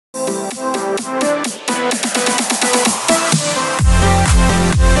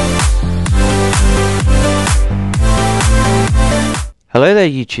Hello there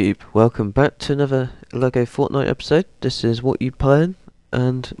YouTube, welcome back to another Lego Fortnite episode. This is WhatYouPlaying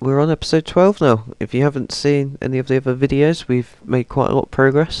and we're on episode 12 now. If you haven't seen any of the other videos, we've made quite a lot of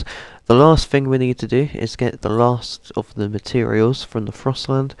progress. The last thing we need to do is get the last of the materials from the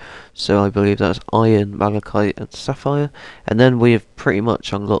Frostland. So I believe that's iron, malachite and sapphire. And then we have pretty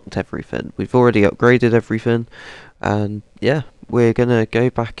much unlocked everything. We've already upgraded everything. And yeah, we're gonna go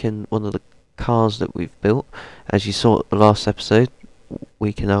back in one of the cars that we've built. As you saw at the last episode,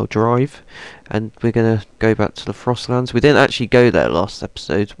 we can now drive, and we're gonna go back to the Frostlands. We didn't actually go there last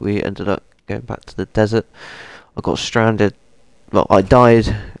episode. We ended up going back to the desert. I got stranded. Well, I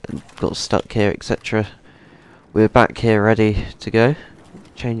died and got stuck here, etc. We're back here ready to go.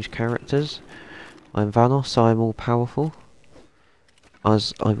 Change characters. I'm Vanos. I'm all powerful,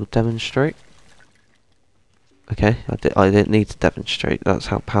 as I will demonstrate. Okay, I didn't need to demonstrate. That's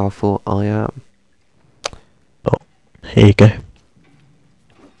how powerful I am. Oh, here you go.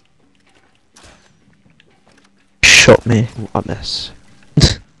 Shot me. Ooh, I miss.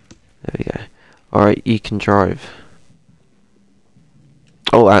 There we go. Alright, you can drive.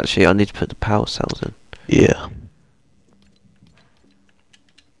 Oh, actually, I need to put the power cells in. Yeah.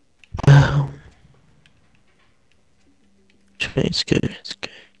 Let's go.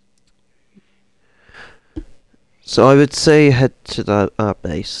 So I would say head to our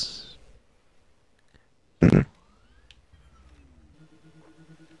base. Mm.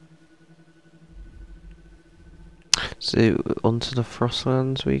 So onto the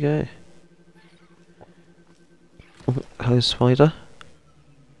Frostlands we go. Oh, hello, spider.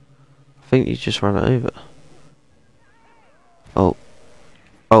 I think you just ran it over.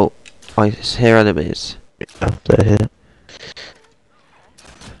 Oh, I hear enemies. They're here.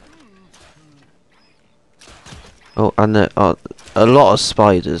 Oh, and there are a lot of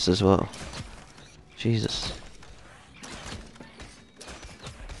spiders as well. Jesus.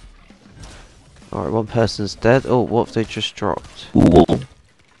 Alright, one person's dead. Oh, what have they just dropped? Whoa.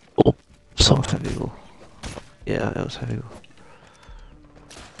 Oh, Oh, sorry. heavy wall. Yeah, it was heavy wall.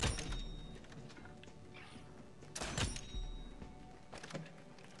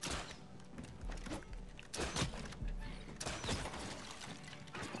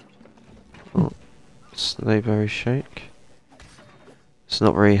 Oh, snowberry shake. It's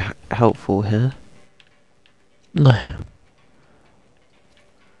not very helpful here. No.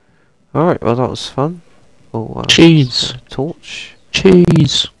 Alright, well that was fun. Oh wow. Cheese. Torch.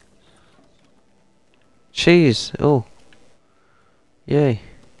 Cheese. Cheese. Oh. Yay.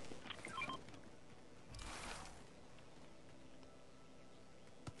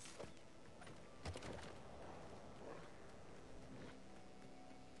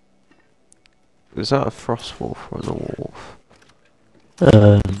 Is that a frost wolf or a normal wolf?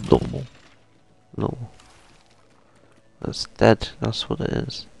 Normal. Normal. That's dead. That's what it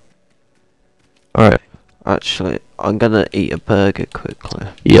is. Alright. Actually, I'm gonna eat a burger quickly.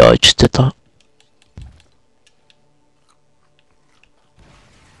 Yeah, I just did that.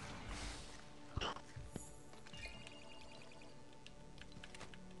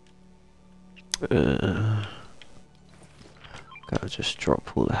 Gotta just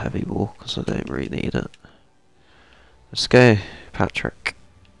drop all the heavy wool because I don't really need it. Let's go, Patrick.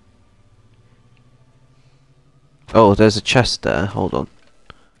 Oh, there's a chest there. Hold on.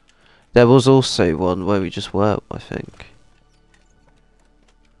 There was also one where we just were, I think.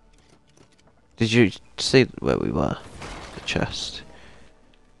 Did you see where we were? The chest.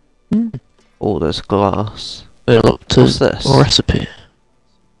 Mm. Oh, there's glass. Look to What's this? recipe.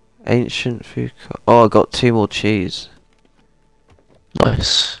 Ancient food. Oh, I got 2 more cheese.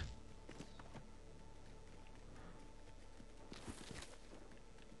 Nice.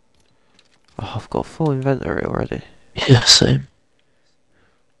 Oh, I've got full inventory already. Yeah, same.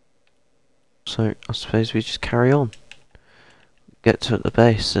 So I suppose we just carry on. Get to the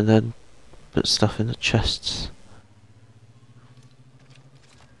base and then put stuff in the chests.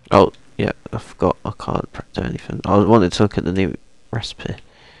 Oh, yeah, I forgot. I can't do anything. I wanted to look at the new recipe.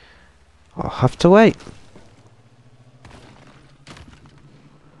 I'll have to wait.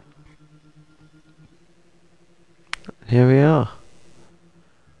 Here we are.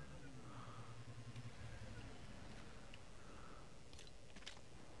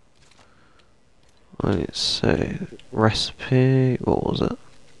 Let's see. Recipe. What was it?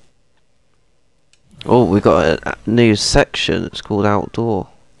 Oh, we got a new section. It's called Outdoor.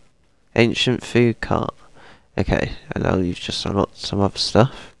 Ancient food cart. Okay, and now you've just unlocked some other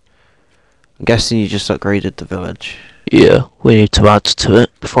stuff. I'm guessing you just upgraded the village. Yeah, we need to add to it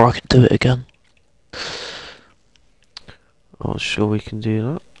before I can do it again. Oh, sure we can do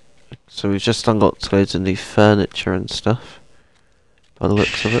that. So we've just unlocked loads of new furniture and stuff. by the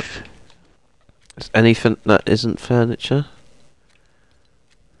looks of it. Is anything that isn't furniture?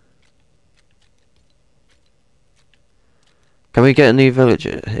 Can we get a new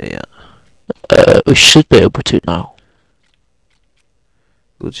villager here yet? We should be able to now.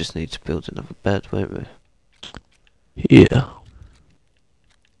 We'll just need to build another bed, won't we? Yeah.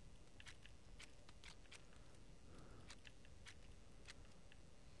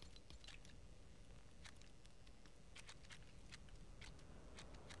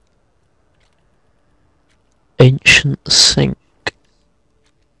 Ancient sink.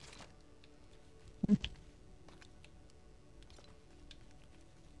 Hmm.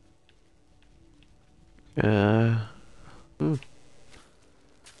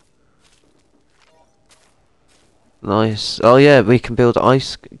 Nice. Oh yeah, we can get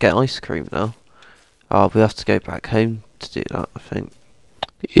ice cream now. Oh, we have to go back home to do that, I think.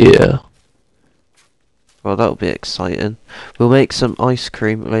 Yeah. Well, that'll be exciting. We'll make some ice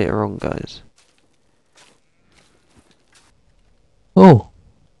cream later on, guys. Oh.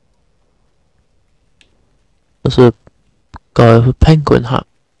 There's a guy with a penguin hat.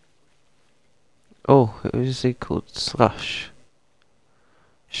 Oh, who is he called? Slash.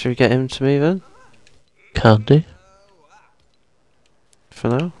 Should we get him to me then? Candy. For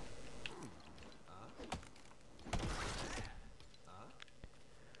now?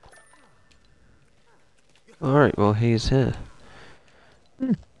 Alright, well, he's here.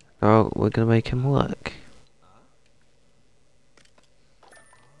 Oh, we're gonna make him work.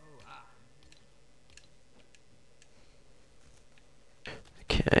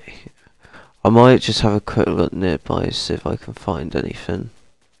 Okay. I might just have a quick look nearby, see if I can find anything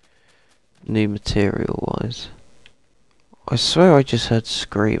new material wise. I swear I just heard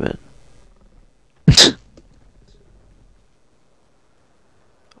screaming.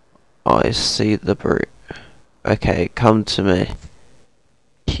 I see the brute. Okay, come to me.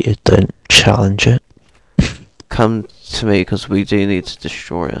 You don't challenge it. Come to me, because we do need to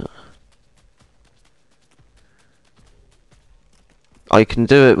destroy it. I can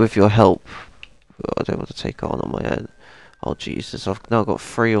do it with your help. But I don't want to take it on my own. Oh Jesus, I've now got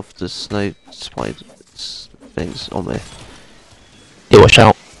 3 of the snow spider things on me. Yeah, watch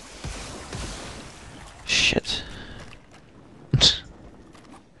out. Shit.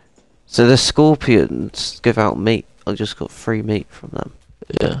 So the scorpions give out meat. I just got 3 meat from them.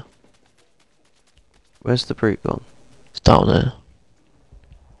 Yeah. Where's the brute gone? It's down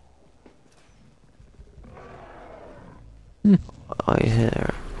there. I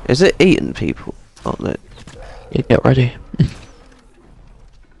hear. Is it eating people? Oh no. Yeah, get ready.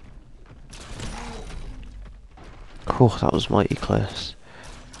 Oh, that was mighty close.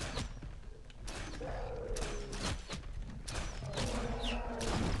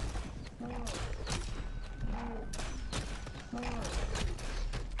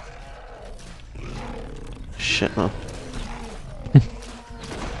 Shit, man.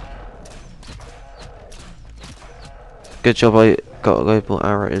 Good job I got a load more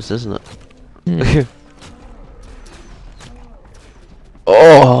arrows, isn't it?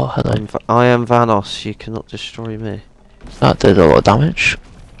 Oh, hello. I am Vanos, you cannot destroy me. That did a lot of damage.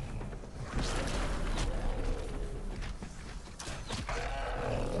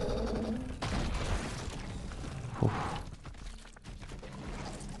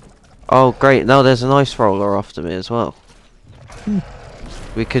 Oh great, now there's an ice roller after me as well.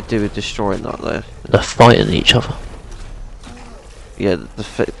 We could do with destroying that though. They're fighting each other. Yeah,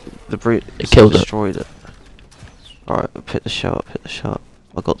 the brute It killed it. destroyed it. Alright, pick the shell up, pick the shell up.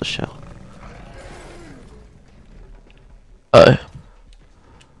 I got the shell. Uh oh.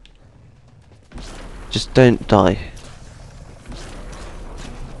 Just don't die.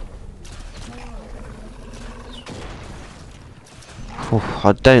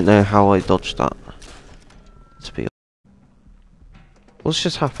 I don't know how I dodged that. To be honest. What's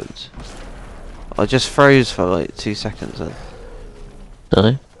just happened? I just froze for like 2 seconds then.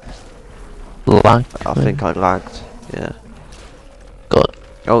 Dunno. Lag. I think I lagged. Yeah. Got it.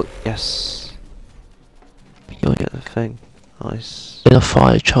 Oh, yes. You'll Get the thing. Nice. get a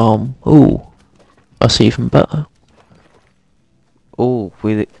fire charm. Ooh. That's even better. Oh,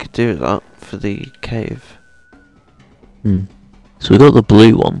 we could do that for the cave. So we got the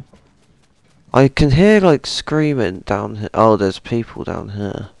blue one. I can hear like screaming down here. Oh, there's people down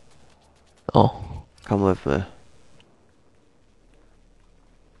here. Oh. Come with me.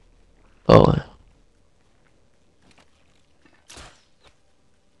 Oh.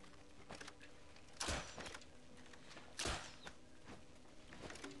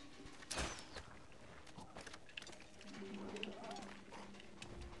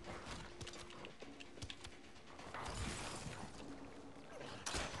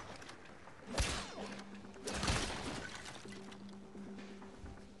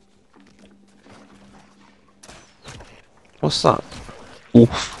 What's that?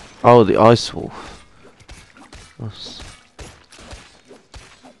 Wolf. Oh, the ice wolf. That's...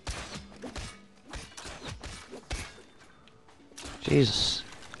 Jesus.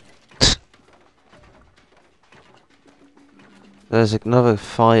 There's another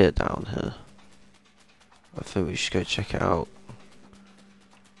fire down here. I think we should go check it out.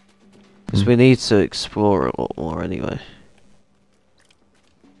 Because we need to explore a lot more anyway.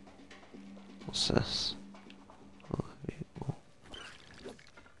 What's this?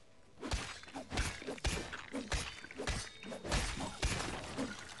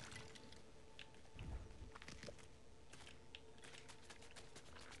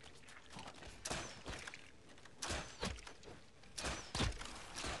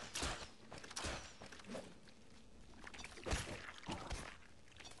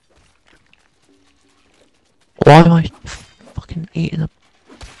 Why am I fucking eating a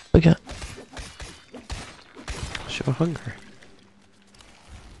baguette? Sure, I'm hungry.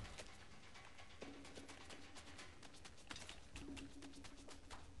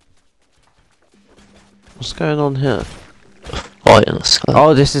 What's going on here? Right in the sky.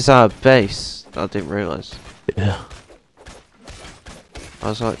 Oh, this is our base. I didn't realise. Yeah. I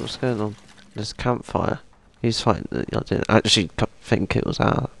was like, what's going on? There's a campfire. He's fighting. I didn't actually think it was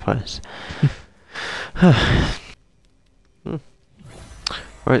our place. Hmm.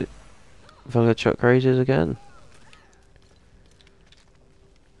 Right, village upgraded again.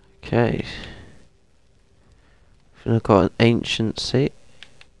 Okay. I've got an ancient seat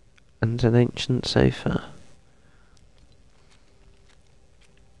and an ancient sofa.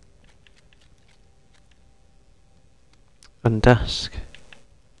 And desk.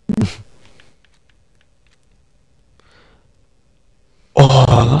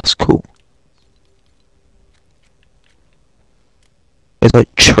 Oh, that's cool. It's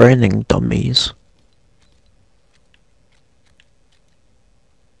like training dummies.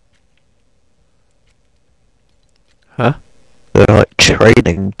 Huh? They're like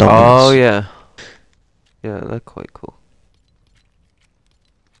training dummies. Oh yeah. Yeah, they're quite cool.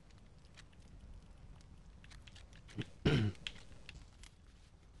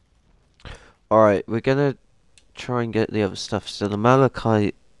 Alright, we're gonna try and get the other stuff. So the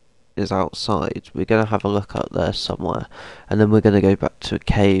malachite is outside. We're gonna have a look up there somewhere. And then we're gonna go back to a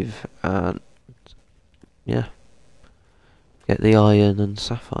cave and yeah. Get the iron and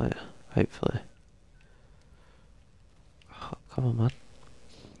sapphire, hopefully. Oh, come on, man.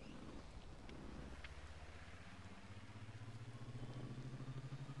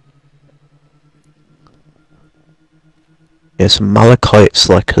 Yes, malachite's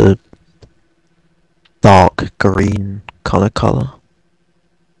like a dark green kind of colour.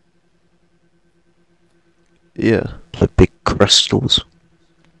 Yeah. Like big crystals.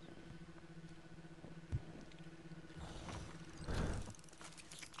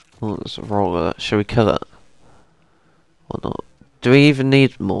 Oh, there's a roll of that. Shall we kill it? Or not? Do we even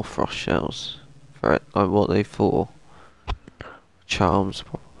need more frost shells? For it? Like, what are they for? Charms,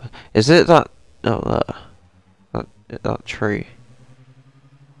 probably. Is it that... Oh, that tree?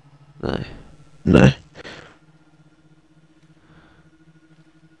 No. No.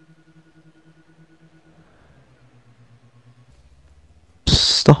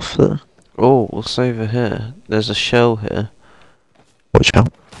 Stuff there. Oh, what's over here? There's a shell here. Watch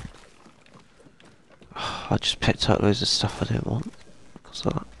out. I just picked up loads of stuff I didn't want. Because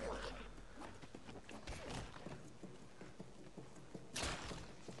of that.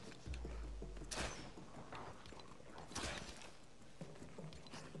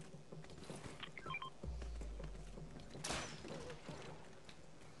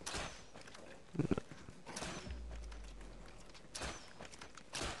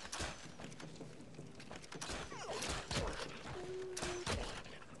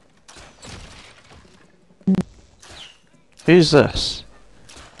 Who's this?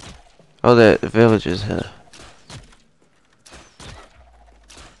 Oh, the villagers here.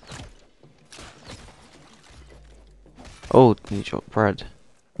 Oh, you dropped bread.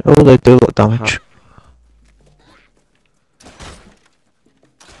 Oh, they do a lot of damage.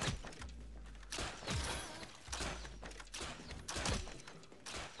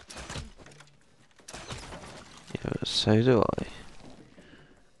 Yeah, so do I.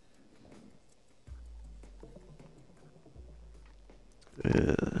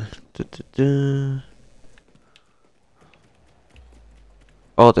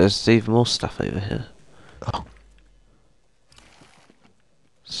 Oh, there's even more stuff over here. Oh.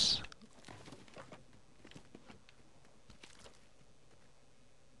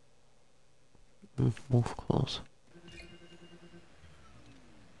 Wolf claws.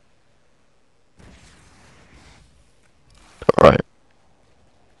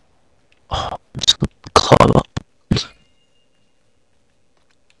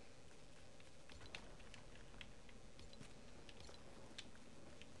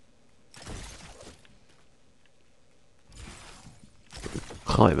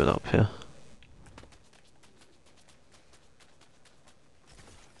 climbing up here.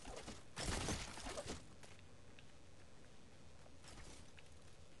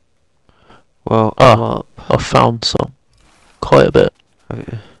 Well, I'm Ah, up. I found some. Quite a bit. Have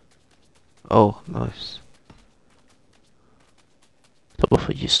you? Oh, nice. Don't know if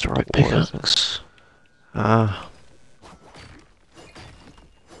I used the right What is it? pickaxe. Ah,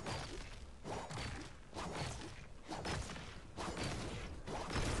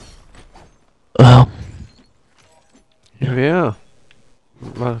 Um, here we are.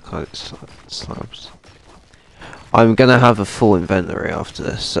 Malachite slabs. I'm gonna have a full inventory after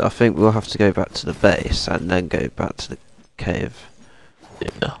this, so I think we'll have to go back to the base and then go back to the cave.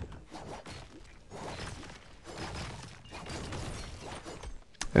 yeah.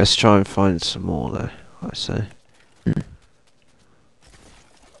 Let's try and find some more though, I say. Mm.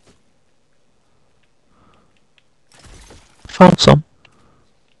 Found some.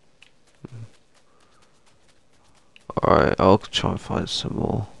 Alright, I'll try and find some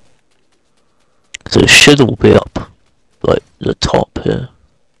more. So it should all be up, like, the top here.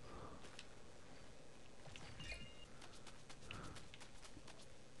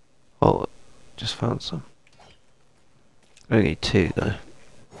 Oh, just found some. Only 2 though.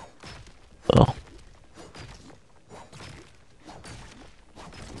 Oh.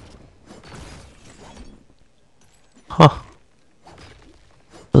 Huh.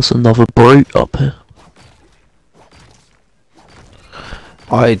 There's another brute up here.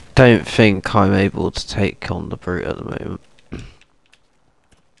 I don't think I'm able to take on the brute at the moment.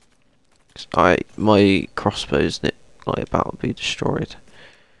 My crossbow's like about to be destroyed.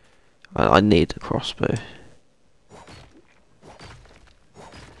 I need a crossbow.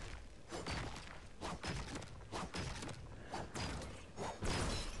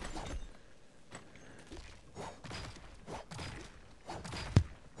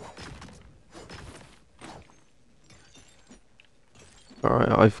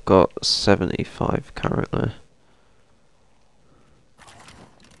 Alright, I've got 75 currently.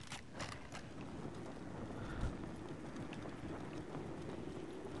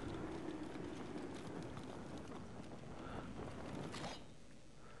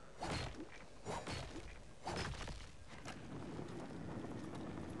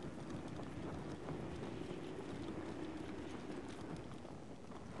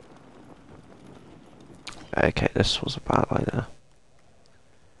 Okay, this was a bad idea.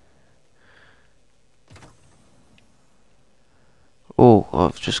 Oh,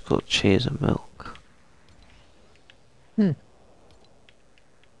 I've just got cheese and milk. Hmm.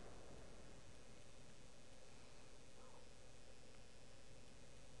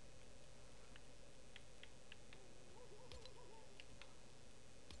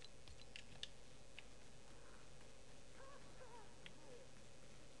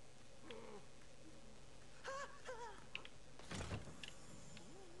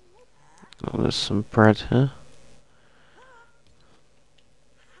 Oh, there's some bread here.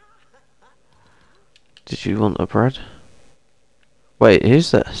 Did you want a bread? Wait,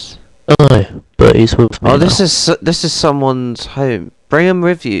 who's this? No, but he's with me Oh, now. this is someone's home. Bring him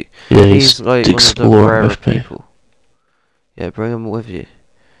with you. Yeah, He's he's like one of the exploring rarer with me. people. Yeah, bring him with you.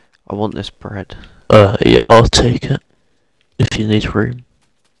 I want this bread. Yeah, I'll take it. If you need room.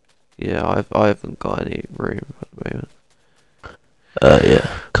 Yeah, I haven't got any room at the moment. Yeah,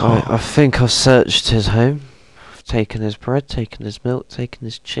 I can't. think I've searched his home. I've taken his bread, taken his milk, taken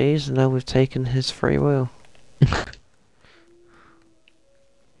his cheese, and now we've taken his free will.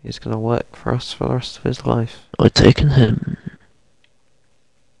 He's gonna work for us for the rest of his life. I've taken him.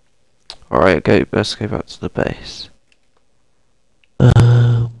 Alright, let's go back to the base.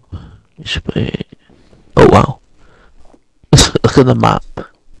 Um, it should be. Oh wow! Look at the map.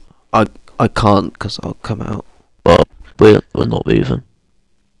 I can't because I'll come out. But we're not moving.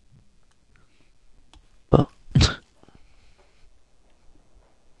 But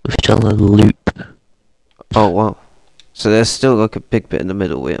we've done a loop. Oh wow. So there's still like a big bit in the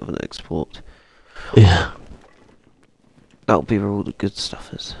middle we haven't explored. Yeah, That'll be where all the good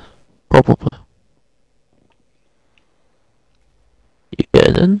stuff is. probably. You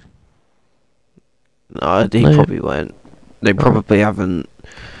getting in? No, he No. probably won't. They probably haven't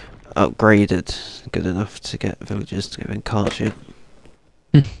upgraded good enough to get villagers to go in, can't you?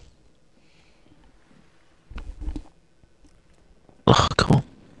 Oh, come on.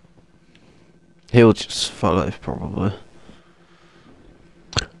 He'll just follow, probably.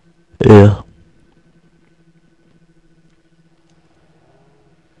 Yeah.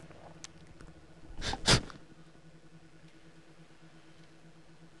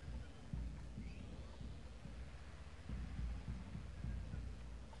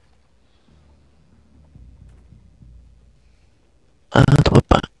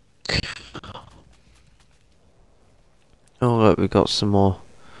 we got some more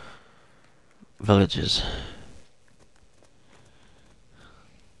villagers.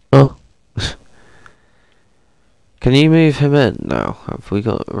 Oh, Can you move him in now? Have we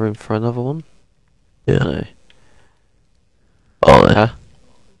got room for another one? yeah. No. Oh, Huh?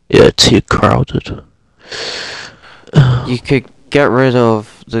 yeah, too crowded. You could get rid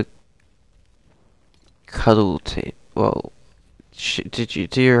of the cuddle team. Well, do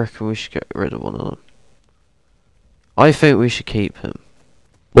you reckon we should get rid of one of them? I think we should keep him.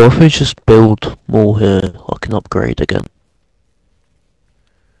 What if we just build more here? I can upgrade again.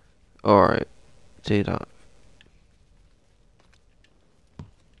 Alright, do that.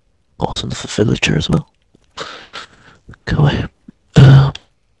 Got another villager as well. Go away. Uh,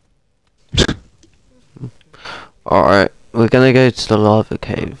 Alright, we're gonna go to the lava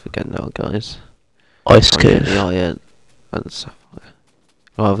cave again now, guys. Ice Try and get cave. the iron and stuff.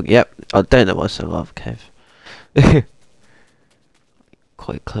 Lava, yep, I don't know why I said lava cave.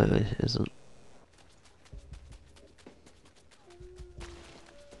 Quite clearly it isn't.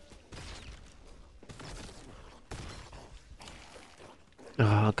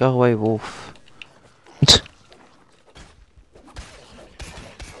 Ah, go away, wolf.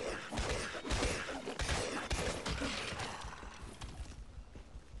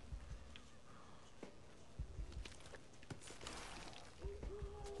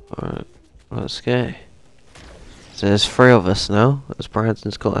 Alright, let's go. So there's 3 of us now, as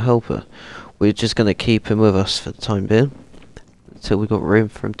Brandon's got a helper. We're just gonna keep him with us for the time being, until we got room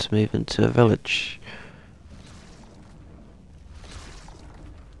for him to move into a village.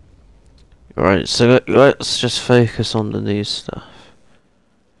 Alright, so let's just focus on the new stuff.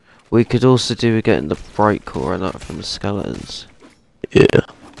 We could also do with getting the bright core and that from the skeletons. Yeah.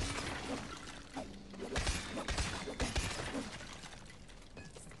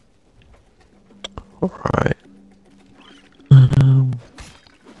 Alright.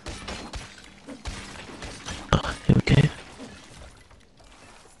 Here we go.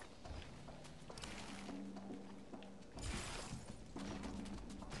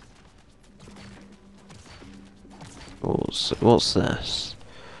 What's this?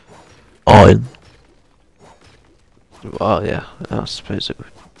 Iron. Oh yeah, I suppose it would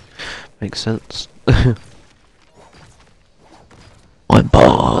make sense. Iron bar.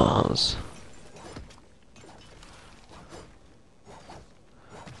 Bars.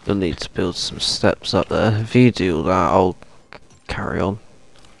 You'll need to build some steps up there. If you do all that, I'll carry on.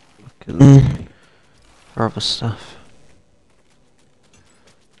 For other stuff.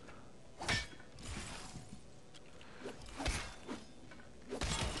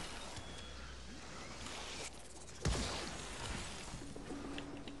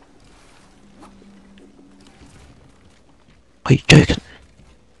 Are you joking?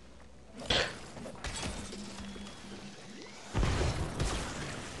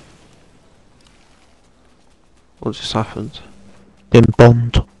 What just happened? In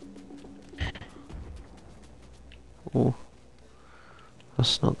Bond. Oh,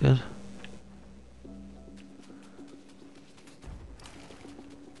 that's not good.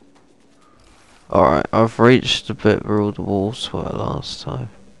 Alright, I've reached the bit where all the wolves were last time.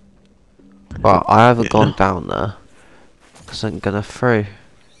 But I haven't gone down there. Because I'm gonna throw.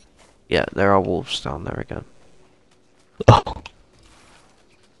 Yeah, there are wolves down there again. Oh.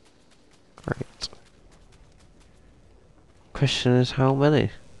 Great. Question is how many?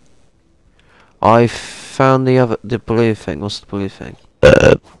 I found the blue thing. What's the blue thing?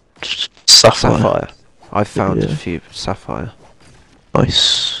 Sapphire. Sapphire. I found a Yeah. few sapphire.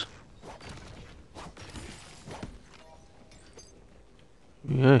 Nice.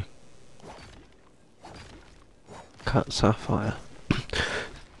 Yeah. Cut sapphire.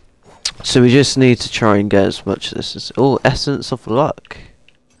 So we just need to try and get as much of this as... Oh, essence of luck.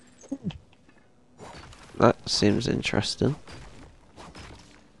 That seems interesting.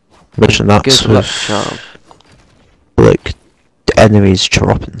 Imagine that's Good luck with, charm. like, enemies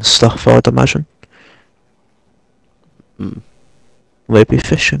dropping stuff, I'd imagine. Mm. Maybe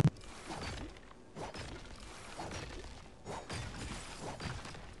fishing.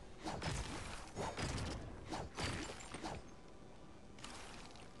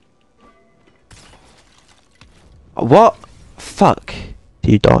 What? Fuck.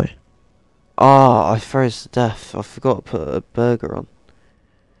 Do you die? Ah, I froze to death. I forgot to put a burger on.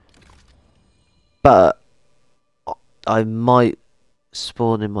 But I might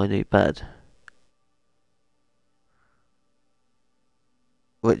spawn in my new bed.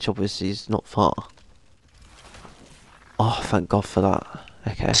 Which obviously is not far. Oh, thank God for that.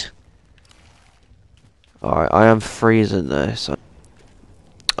 Okay. Alright, I am freezing though, so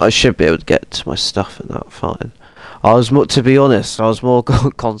I should be able to get to my stuff and that fine. To be honest, I was more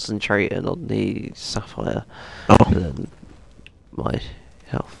concentrating on the sapphire Oh, than my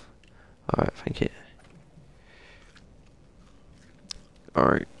health. Alright, thank you.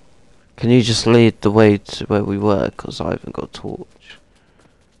 Alright. Can you just lead the way to where we were? Because I haven't got a torch.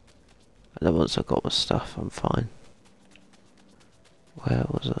 And then once I got my stuff, I'm fine. Where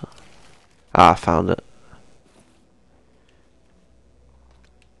was it? Ah, I found it.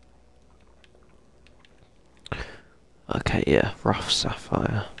 Okay, yeah, rough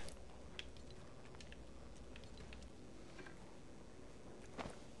sapphire.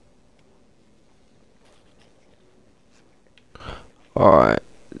 Alright,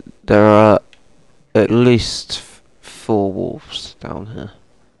 there are at least 4 wolves down here.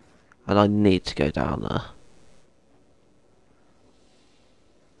 And I need to go down there.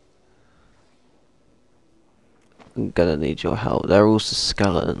 I'm gonna need your help. They're also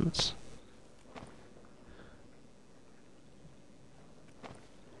skeletons.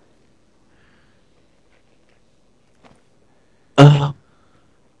 uh,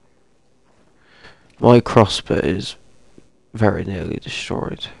 My crossbow is very nearly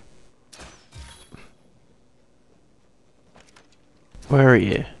destroyed. Where are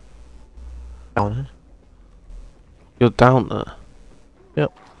you? down here. You're down there.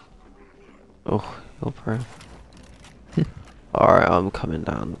 Yep. Oh, you're brave. Alright, I'm coming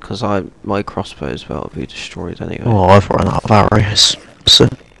down because my crossbow is about to be destroyed anyway. Oh, I've run out of arrows. So,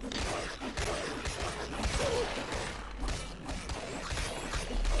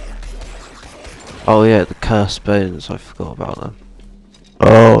 Oh yeah, the cursed bones. I forgot about them.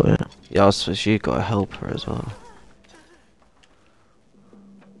 oh yeah. Yeah, I suppose you got a helper as well.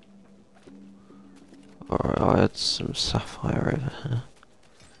 Alright, I had some sapphire over here.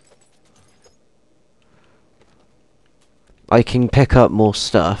 I can pick up more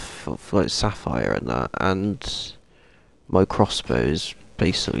stuff of like sapphire and that, and my crossbow is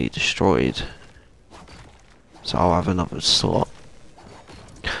basically destroyed. So I'll have another slot.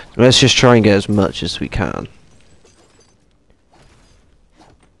 Let's just try and get as much as we can.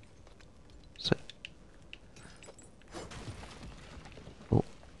 So, oh,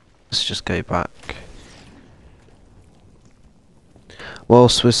 let's just go back.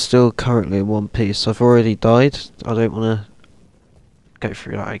 Whilst we're still currently in one piece, I've already died. I don't want to go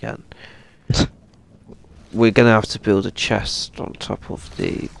through that again. We're gonna have to build a chest on top of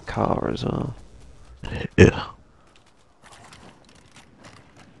the car as well. Yeah.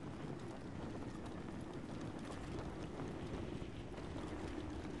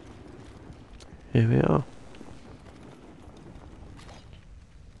 Here we are.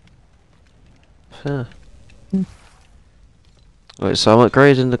 Fair. Right, so I'm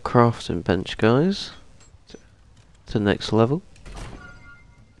upgrading the crafting bench, guys, to next level.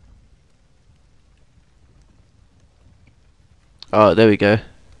 Oh, there we go.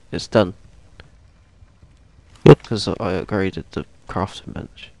 It's done. Yep. Because I upgraded the crafting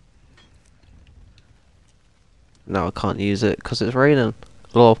bench. Now I can't use it because it's raining.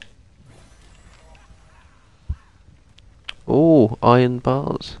 Lol. Oh, iron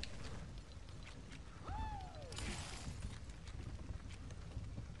bars.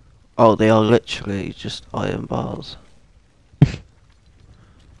 Oh, they are literally just iron bars.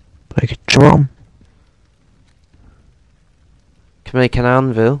 Make a drum. Can make an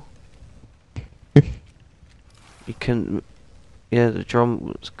anvil. You can... Yeah, the drum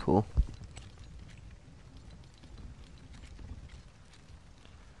looks cool.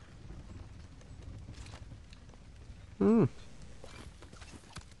 Hmm.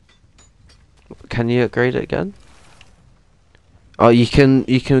 Can you upgrade it again? Oh, you can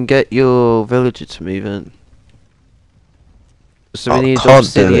get your villager to move in. So we I need can't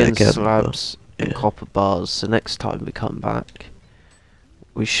do it obsidian again, slabs but, and yeah. copper bars. So next time we come back,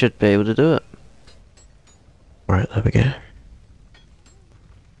 we should be able to do it. Right, there we go.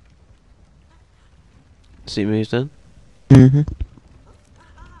 So you moved in. Mhm.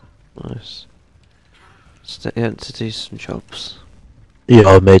 Nice. Stay out to do some jobs. Yeah,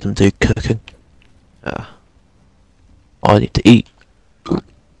 I made them do cooking. Ah. I need to eat.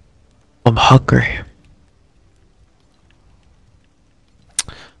 I'm hungry.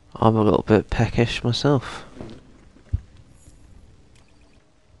 I'm a little bit peckish myself.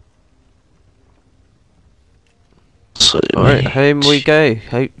 So Alright, home we meat. go.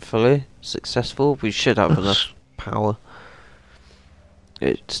 Hopefully successful. We should have enough power.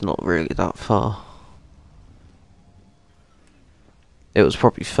 It's not really that far. It was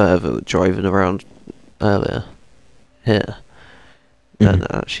probably further driving around earlier here than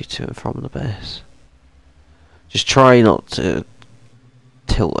actually to and from the base. Just try not to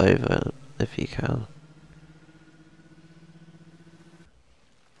tilt over if you can.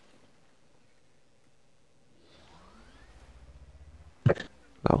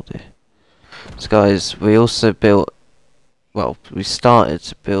 guys, we also built. Well, we started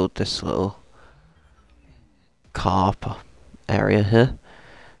to build this little area here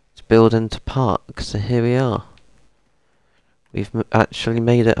to build into park. So here we are. We've actually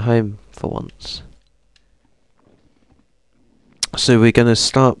made it home for once. So we're gonna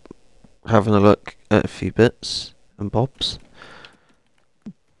start having a look at a few bits and bobs.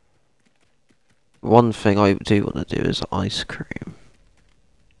 One thing I do want to do is ice cream.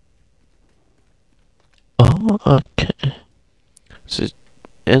 Oh, okay. So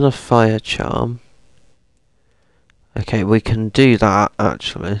inner fire charm. Okay, we can do that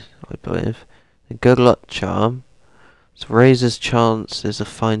actually, I believe. The good luck charm. So raises chances of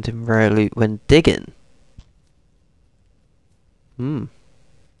finding rare loot when digging. Hmm.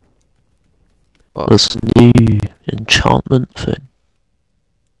 What? There's a new enchantment thing.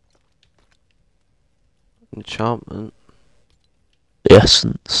 Enchantment. The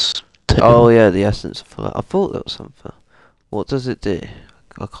essence Oh table. yeah, the essence of fire. I thought that was something. What does it do?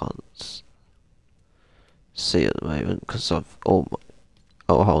 I can't see at the moment because I've oh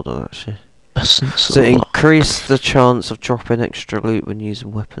hold on actually. Essence So of increase luck. the chance of dropping extra loot when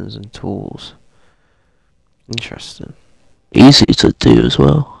using weapons and tools. Interesting. Easy to do as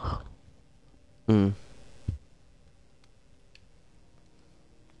well. Hmm.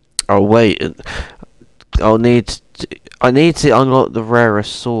 Oh wait, I'll need. I need to unlock the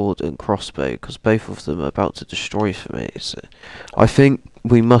rarest sword and crossbow because both of them are about to destroy for me. So I think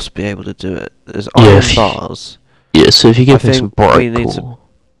we must be able to do it. There's Yeah, iron bars. yeah, so if you I give me some think we bright need to. core.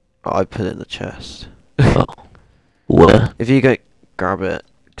 I put it in the chest. Oh, where? If you go grab it,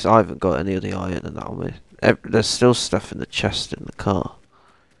 because I haven't got any of the iron and that on me. There's still stuff in the chest in the car.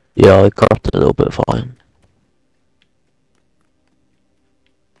 Yeah, I grabbed a little bit of iron.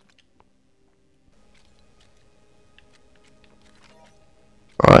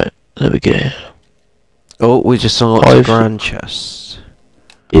 Right, there we go. Oh, we just unlocked a I've, grand chest.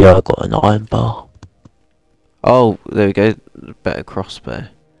 yeah, I got an iron bar. Oh, there we go. Better crossbow.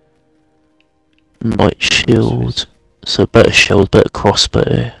 Night Sweet. shield. So better shield, better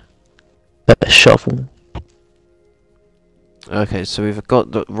crossbow, better shovel. Okay, so we've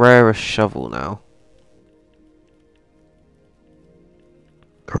got the rarest shovel now.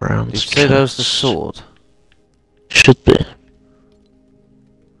 Around Did you say that was the chest. sword? Should be.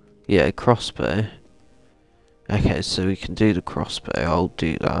 Yeah, crossbow. Okay, so we can do the crossbow. I'll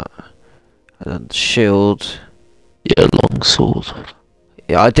do that. And then the shield. Yeah, long sword.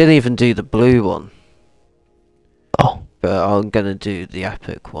 Yeah, I didn't even do the blue one. Oh, But I'm gonna do the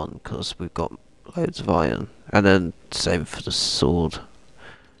epic one because we've got loads of iron. And then same for the sword.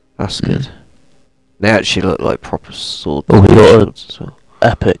 That's good. They actually look like proper sword oh, we got an shields as well.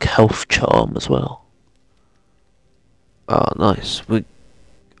 epic health charm as well. Oh, nice. We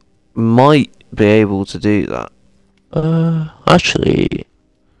might be able to do that. Actually,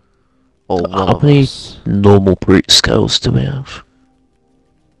 Or one how of many us. normal brute scales do we have?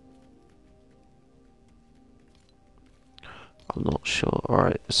 I'm not sure.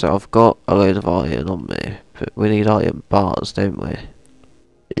 Alright, so I've got a load of iron on me. But we need iron bars, don't we?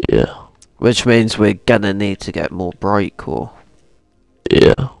 Yeah, Which means we're gonna need to get more bright core.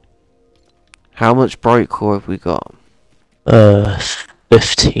 yeah. How much bright core have we got? Uh,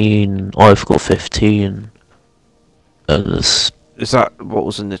 15. I've got 15. And there's, Is that what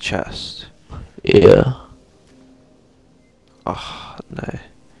was in the chest? yeah. Oh, no.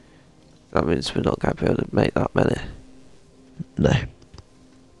 That means we're not gonna be able to make that many. No.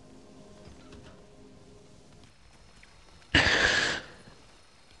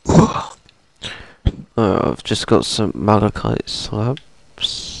 I've just got some malachite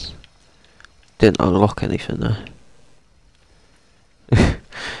slabs. Didn't unlock anything there.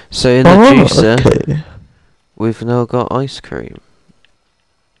 So in the Oh, juicer, okay. we've now got ice cream.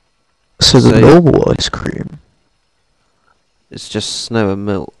 So the So normal ice cream. it's just snow and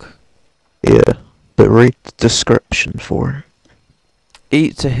milk. Yeah. But read the description for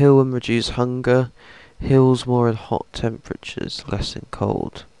Eat to heal and reduce hunger. Heals more in hot temperatures, less in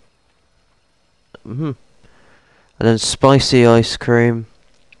cold. And then spicy ice cream.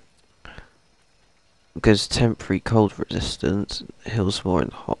 Gives temporary cold resistance. Heals more in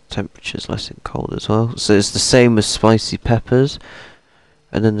hot temperatures, less in cold as well. So it's the same as spicy peppers.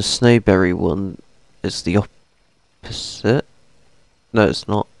 And then the snowberry one is the opposite. No, it's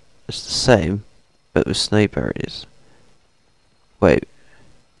not. It's the same, but with snowberries. Wait,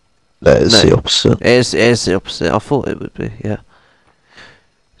 That is no. the opposite. It is the opposite. I thought it would be, yeah.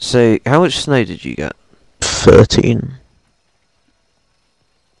 So, how much snow did you get? 13.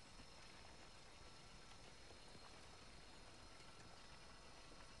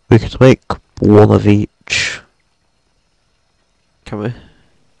 We could make one of each. Can we?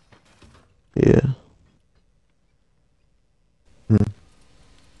 Yeah.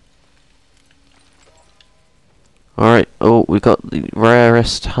 Alright, oh, we got the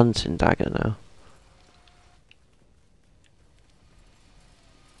rarest hunting dagger now.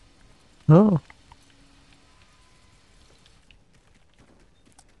 Oh.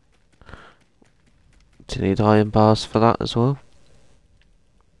 Do you need iron bars for that as well?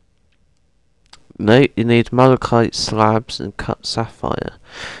 No, you need malachite slabs and cut sapphire.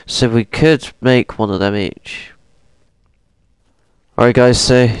 So we could make one of them each. Alright guys,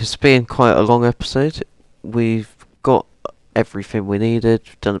 so it's been quite a long episode. We've got everything we needed,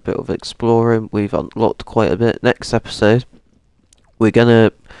 we've done a bit of exploring, we've unlocked quite a bit. Next episode, we're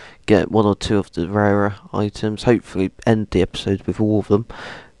gonna get one or two of the rarer items, hopefully end the episode with all of them.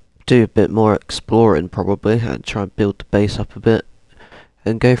 Do a bit more exploring probably, and try and build the base up a bit,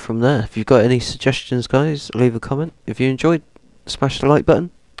 and go from there. If you've got any suggestions guys, leave a comment. If you enjoyed, smash the like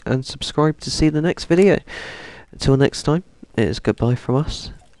button, and subscribe to see the next video. Until next time, it is goodbye from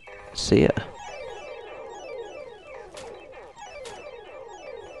us. See ya.